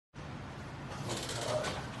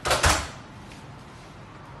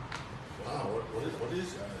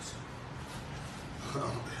this?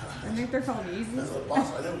 I think they're called Yeezy. That's a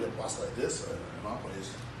box. I never get a box like this in my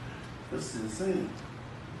place. This is insane.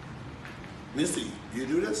 Misty, do you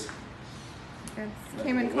do this? It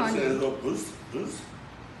came in What's Kanye. it? Boost?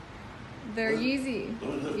 They're Yeezy.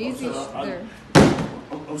 Yeezy.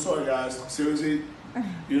 I'm sorry, guys. Seriously,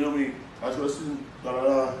 you know me. I was listening.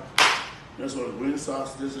 That's what green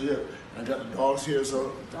socks. This is it. I got the dogs here,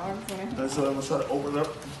 so Dogs. that's what I'm gonna try to open up.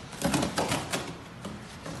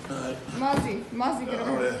 Mozzie, get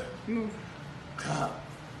over here. Yeah. Move. God.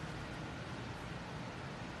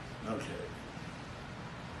 Okay.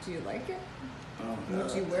 Do you like it? Oh,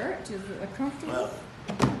 Would you wear it? Is it comfortable? Well,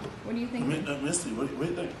 What do you think? Misty, what do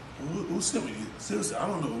you think? Who sent me? Seriously, I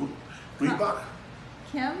don't know. Reebok?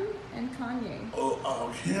 Kim and Kanye.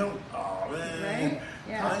 Oh, Kim? Oh, man. Right?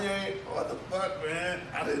 Yeah. Kanye? What the fuck, man?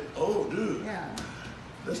 Dude. Yeah.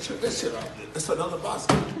 Let's check this shit out. It's another box.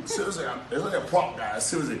 Seriously, it's like a prop, guys.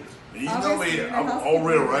 Seriously. You know me, I'm all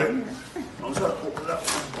real, right? I'm trying to open it up.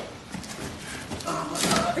 Oh, my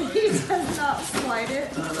God. He does not slide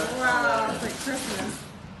it. Wow, it's like Christmas.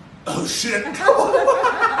 Oh, shit.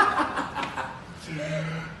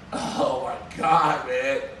 Oh, my God,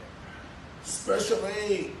 man. Special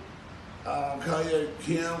aid. Kanye,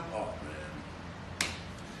 Kim. Oh, man.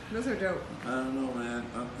 Those are dope. I don't know, man.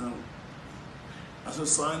 I should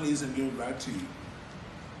sign these and give it back to you.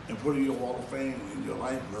 And put it in your Wall of Fame in your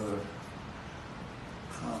life, brother.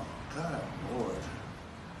 Oh, God, Lord.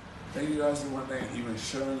 Thank you guys for one thing, even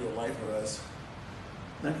sharing your life with us.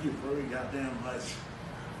 Thank you very goddamn much.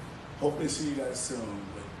 Hopefully see you guys soon.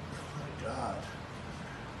 But, oh, my God.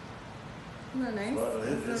 Isn't that nice? Well,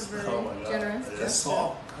 Those are very oh my God. generous. It's gesture.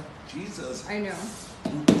 soft. God, Jesus. I know.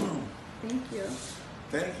 Mm-hmm. Thank you.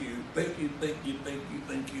 Thank you. Thank you. Thank you. Thank you.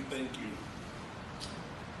 Thank you. Thank you.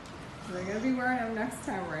 They're gonna be wearing them next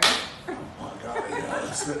time, right? Oh my God,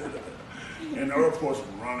 yeah. And the airport's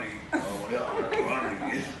running. Oh my God,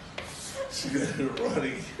 running. She got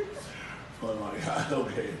running. Oh my God,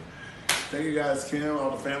 okay. Thank you guys, Kim,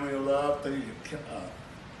 all the family of love. Thank you,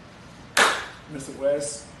 Mr.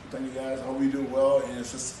 West. Thank you guys. I hope you do well in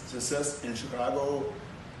success in Chicago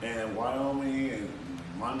and Wyoming and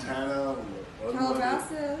Montana.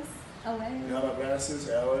 Calabasas, LA. Calabasas,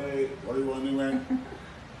 LA. What do you want to do, man?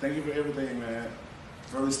 Thank you for everything, man.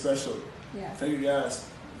 Very special. Yeah. Thank you guys.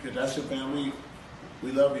 Okay, that's your family.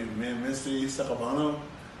 We love you, man. Misty, Sacabano.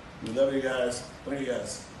 We love you guys. Thank you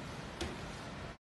guys.